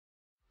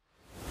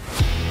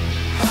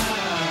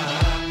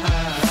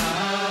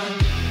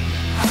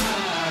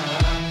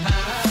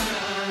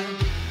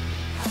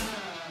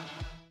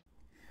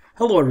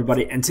Hello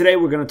everybody, and today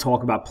we're going to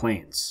talk about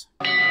planes.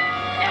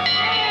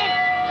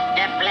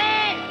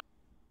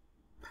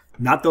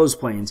 Not those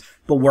planes,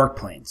 but work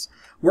planes.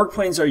 Work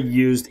planes are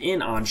used in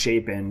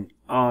Onshape and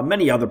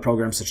many other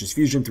programs such as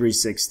Fusion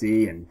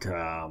 360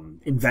 and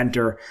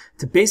Inventor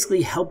to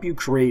basically help you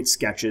create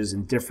sketches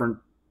in different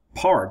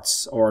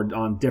parts or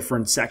on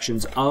different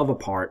sections of a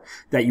part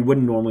that you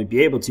wouldn't normally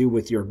be able to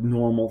with your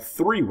normal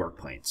 3 work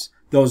planes.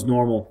 Those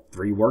normal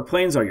 3 work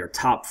planes are your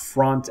top,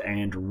 front,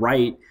 and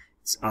right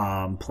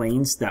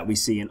planes that we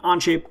see in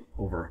Onshape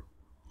over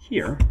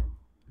here,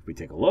 if we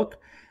take a look,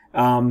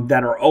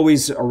 that are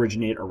always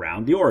originate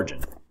around the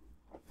origin.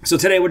 So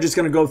today we're just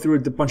going to go through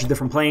a bunch of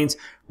different planes,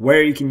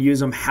 where you can use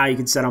them, how you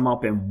can set them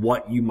up, and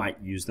what you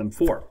might use them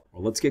for.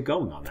 Well, let's get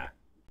going on that.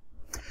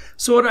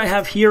 So what I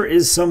have here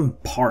is some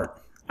part.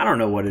 I don't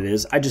know what it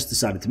is. I just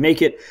decided to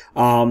make it.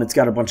 It's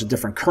got a bunch of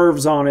different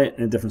curves on it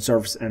and a different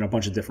surface and a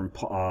bunch of different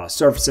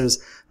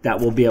surfaces that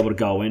we'll be able to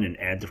go in and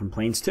add different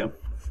planes to.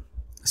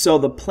 So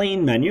the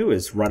plane menu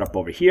is right up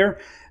over here,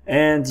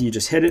 and you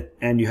just hit it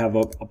and you have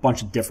a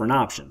bunch of different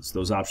options.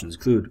 Those options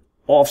include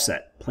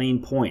offset,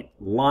 plane point,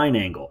 line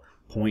angle,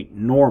 point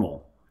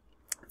normal,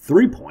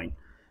 3-point,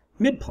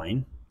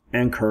 mid-plane,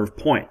 and curve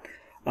point.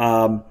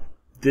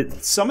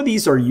 Some of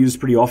these are used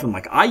pretty often.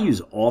 Like I use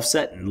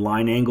offset and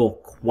line angle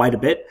quite a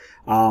bit,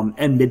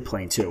 and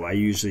mid-plane too. I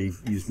usually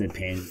use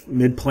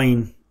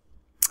mid-plane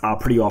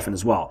pretty often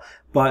as well.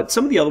 But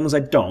some of the other ones I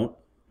don't.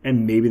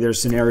 And maybe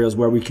there's scenarios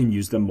where we can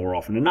use them more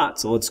often than not.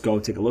 So let's go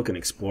take a look and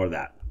explore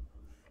that.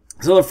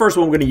 So the first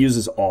one we're going to use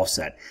is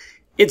offset.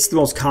 It's the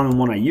most common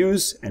one I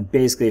use. And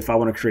basically, if I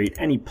want to create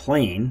any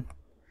plane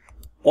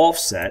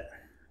offset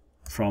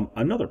from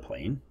another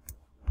plane,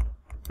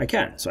 I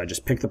can. So I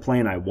just pick the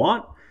plane I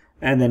want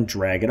and then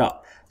drag it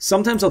up.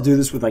 Sometimes I'll do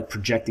this with like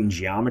projecting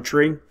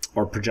geometry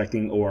or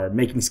projecting or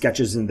making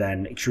sketches and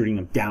then extruding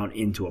them down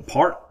into a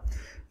part.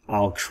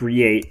 I'll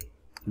create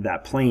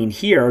that plane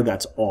here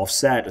that's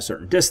offset a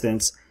certain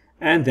distance,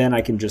 and then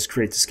I can just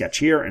create the sketch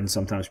here and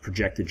sometimes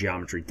project the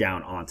geometry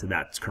down onto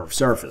that curved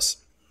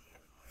surface.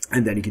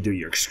 And then you can do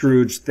your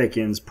extrudes,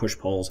 thickens, push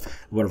pulls,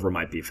 whatever it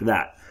might be for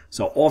that.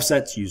 So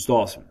offset's used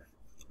often,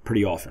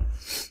 pretty often.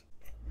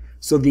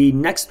 So the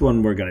next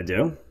one we're going to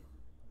do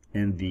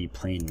in the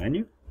plane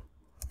menu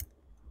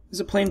is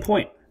a plane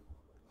point.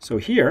 So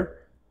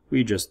here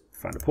we just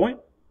find a point,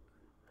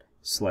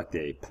 select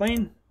a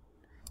plane,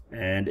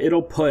 and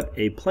it'll put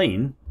a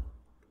plane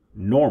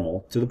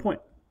normal to the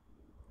point.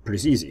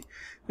 Pretty easy.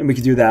 And we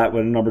can do that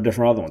with a number of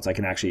different other ones. I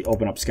can actually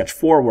open up Sketch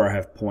 4 where I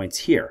have points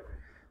here.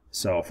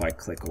 So if I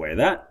click away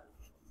that,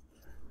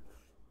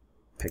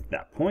 pick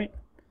that point,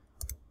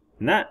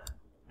 and that,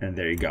 and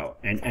there you go.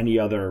 And any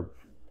other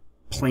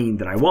plane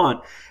that I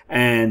want,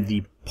 and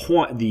the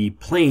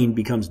plane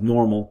becomes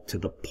normal to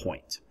the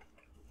point.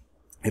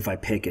 If I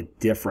pick a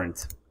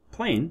different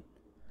plane,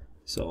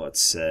 so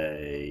let's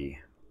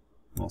say,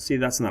 well, see,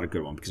 that's not a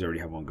good one because I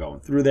already have one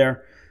going through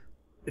there.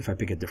 If I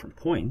pick a different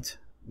point,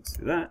 let's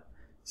do that.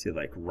 See,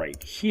 like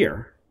right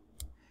here,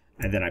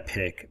 and then I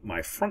pick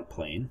my front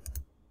plane.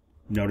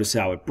 Notice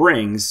how it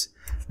brings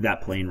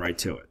that plane right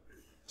to it.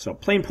 So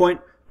plane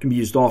point can be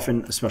used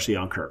often, especially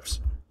on curves.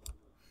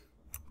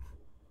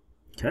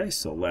 Okay,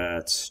 so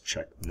let's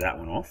check that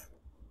one off.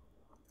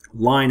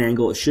 Line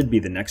angle should be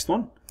the next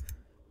one.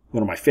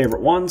 One of my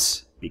favorite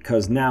ones,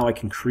 because now I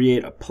can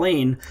create a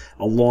plane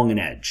along an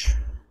edge.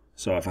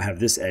 So if I have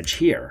this edge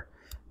here,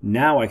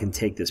 now I can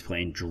take this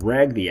plane,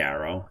 drag the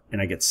arrow,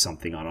 and I get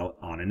something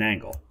on an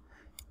angle.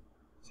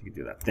 So you can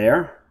do that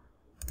there.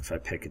 If I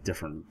pick a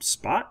different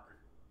spot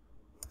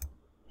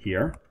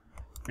here,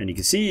 and you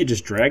can see you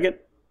just drag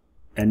it,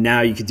 and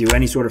now you can do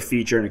any sort of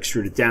feature and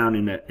extrude it down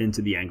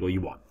into the angle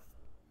you want.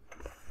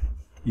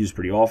 Used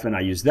pretty often. I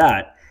use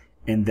that,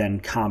 and then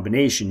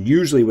combination,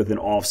 usually with an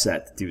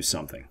offset to do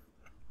something.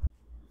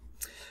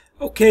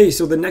 Okay,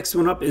 so the next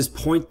one up is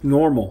point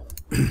normal.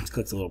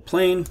 Click the little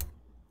plane.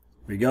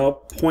 There we go,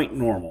 point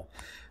normal.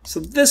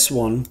 So this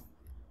one,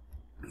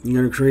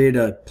 you're going to create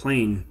a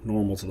plane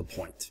normal to the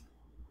point.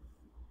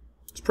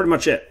 That's pretty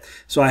much it.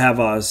 So I have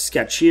a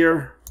sketch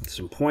here with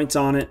some points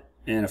on it,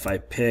 and if I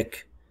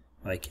pick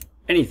like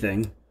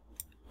anything,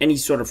 any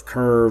sort of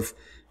curve,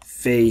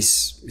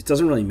 face, it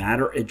doesn't really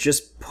matter. It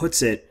just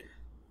puts it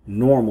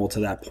normal to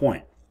that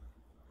point.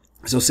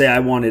 So say I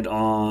wanted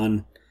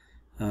on,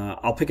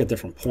 I'll pick a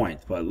different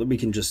point, but we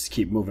can just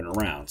keep moving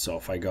around. So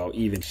if I go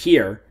even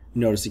here,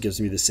 notice it gives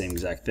me the same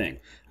exact thing.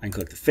 I can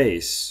click the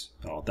face.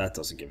 Oh, that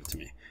doesn't give it to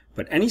me.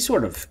 But any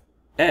sort of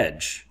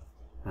edge,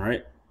 all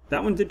right,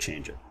 that one did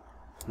change it,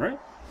 right?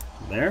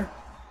 There.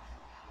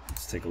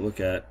 Let's take a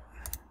look at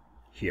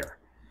here.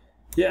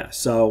 Yeah,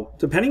 so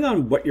depending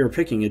on what you're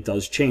picking, it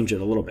does change it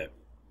a little bit.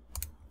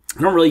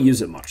 I don't really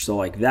use it much. So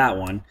like that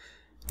one,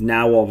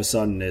 now all of a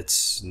sudden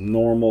it's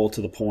normal to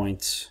the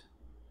point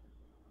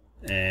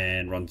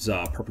and runs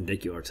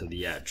perpendicular to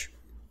the edge.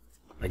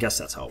 I guess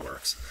that's how it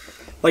works.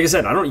 Like I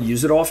said, I don't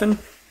use it often.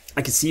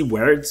 I can see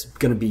where it's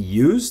going to be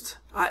used.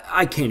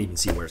 I can't even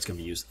see where it's going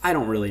to be used. I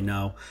don't really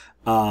know.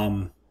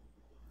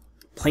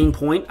 Plane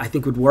point, I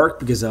think would work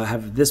because I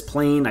have this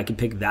plane, I can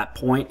pick that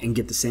point and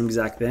get the same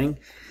exact thing.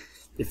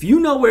 If you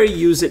know where you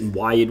use it and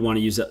why you'd want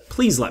to use it,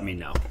 please let me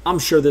know. I'm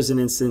sure there's an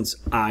instance,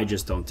 I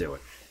just don't do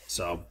it.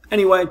 So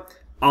anyway,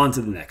 on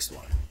to the next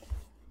one.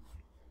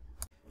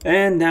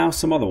 And now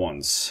some other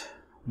ones.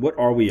 What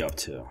are we up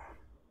to?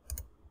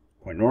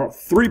 Point Noral,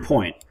 3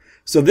 point.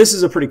 So this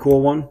is a pretty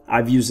cool one.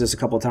 I've used this a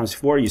couple of times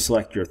before. You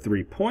select your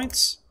 3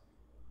 points,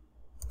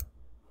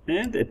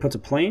 and it puts a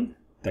plane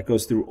that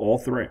goes through all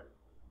 3.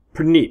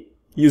 Pretty neat.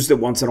 Used it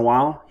once in a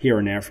while, here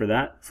and there for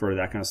that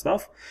kind of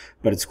stuff.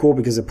 But it's cool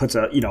because it puts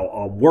a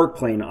work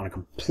plane on a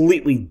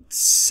completely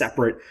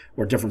separate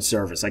or different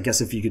surface. I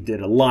guess if you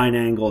did a line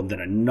angle and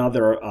then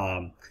another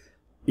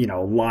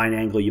line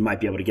angle, you might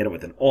be able to get it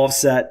with an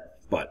offset.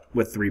 But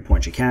with 3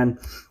 points you can,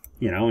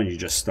 and you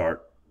just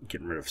start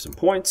getting rid of some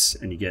points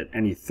and you get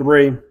any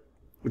 3,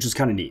 which is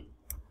kind of neat.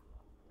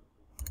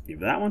 Leave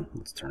that one.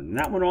 Let's turn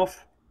that one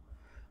off.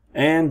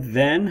 And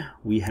then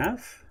we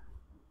have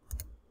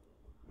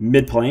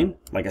mid-plane.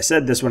 Like I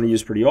said, this one I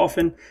use pretty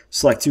often.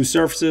 Select 2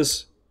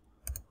 surfaces,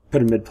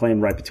 put a mid-plane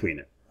right between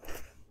it.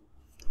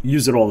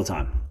 Use it all the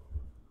time.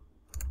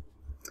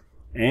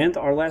 And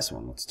our last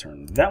one, let's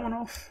turn that one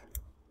off.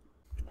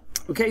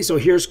 Okay, so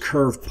here's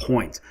curve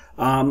point.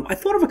 I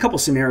thought of a couple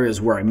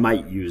scenarios where I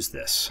might use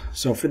this.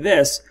 So for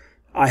this,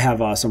 I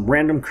have some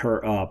random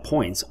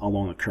points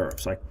along the curve.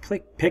 So I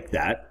pick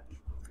that,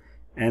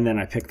 and then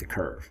I pick the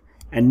curve.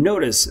 And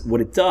notice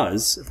what it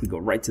does, if we go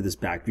right to this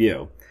back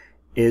view,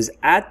 is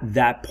at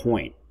that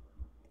point,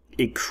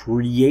 it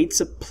creates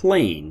a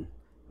plane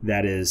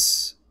that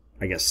is,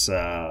 I guess,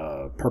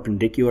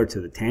 perpendicular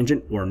to the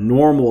tangent or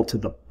normal to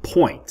the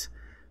point,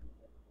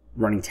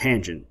 running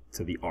tangent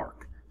to the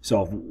arc.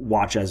 So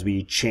watch as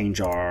we change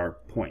our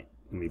point.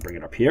 Let me bring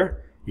it up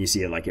here. You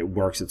see it like it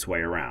works its way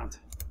around.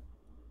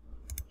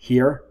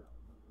 Here,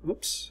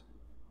 whoops,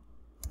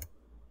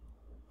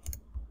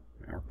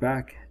 arc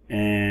back,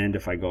 and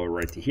if I go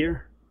right to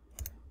here,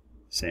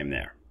 same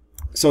there.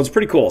 So it's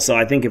pretty cool. So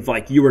I think if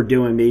like you were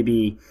doing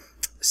maybe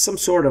some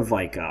sort of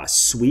like a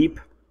sweep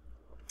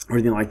or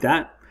anything like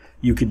that,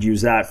 you could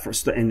use that for,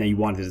 and then you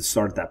wanted to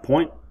start at that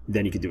point,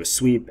 then you could do a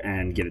sweep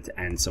and get it to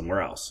end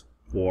somewhere else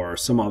or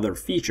some other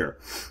feature.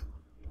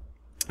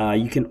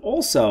 You can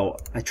also,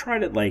 I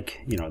tried it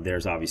like,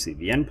 there's obviously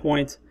the end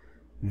point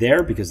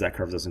there because that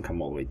curve doesn't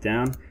come all the way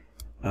down.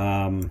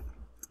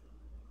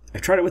 I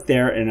tried it with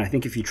there, and I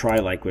think if you try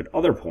like with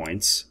other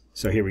points,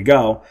 so here we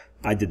go,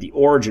 I did the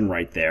origin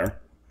right there,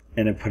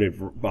 and it put it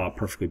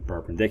perfectly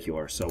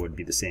perpendicular, so it would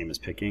be the same as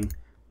picking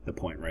the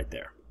point right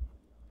there.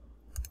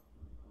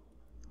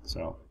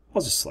 So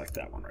I'll just select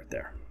that one right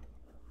there.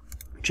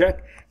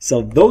 Check.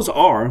 So those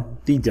are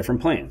the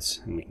different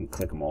planes, and we can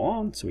click them all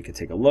on so we can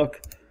take a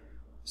look.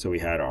 So we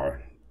had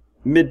our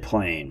mid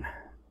plane.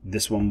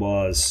 This one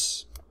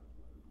was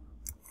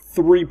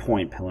 3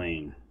 point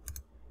plane.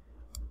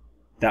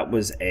 That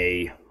was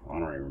I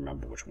don't even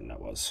remember which one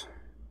that was.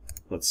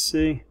 Let's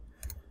see.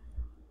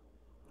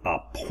 A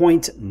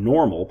point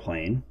normal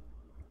plane,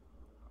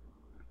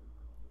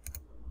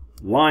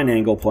 line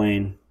angle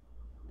plane,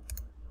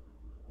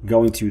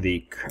 going to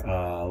the,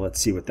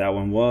 let's see what that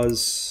one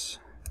was,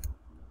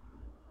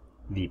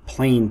 the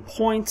plane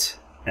point,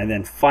 and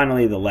then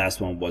finally the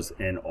last one was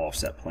an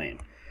offset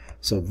plane.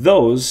 So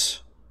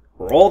those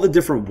are all the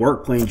different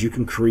work planes you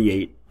can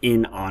create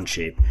in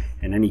Onshape,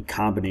 and any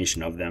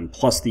combination of them,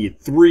 plus the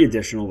 3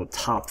 additional, the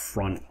top,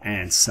 front,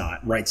 and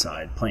right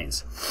side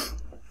planes.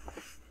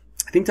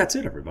 I think that's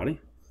it, everybody.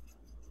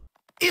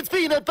 It's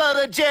peanut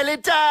butter jelly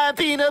time,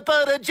 peanut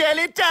butter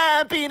jelly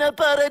time, peanut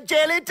butter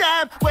jelly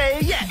time.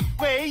 Where yeah,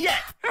 where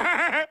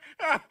yeah.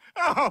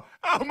 oh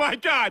my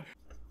God.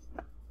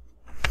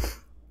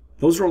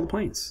 Those are all the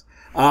planes.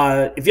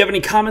 If you have any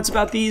comments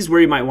about these,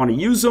 where you might want to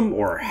use them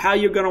or how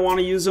you're going to want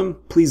to use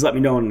them, please let me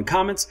know in the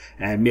comments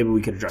and maybe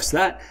we could address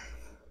that.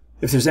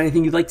 If there's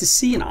anything you'd like to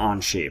see in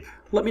Onshape,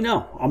 let me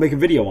know. I'll make a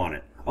video on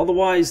it.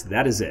 Otherwise,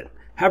 that is it.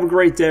 Have a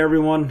great day,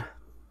 everyone.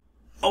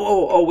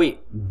 Oh, wait.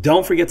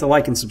 Don't forget to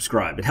like and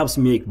subscribe. It helps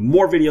me make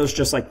more videos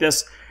just like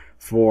this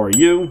for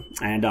you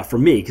and for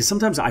me, because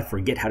sometimes I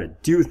forget how to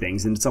do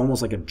things, and it's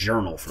almost like a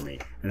journal for me,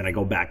 and then I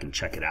go back and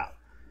check it out.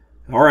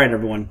 All right,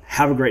 everyone.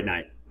 Have a great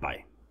night.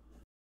 Bye.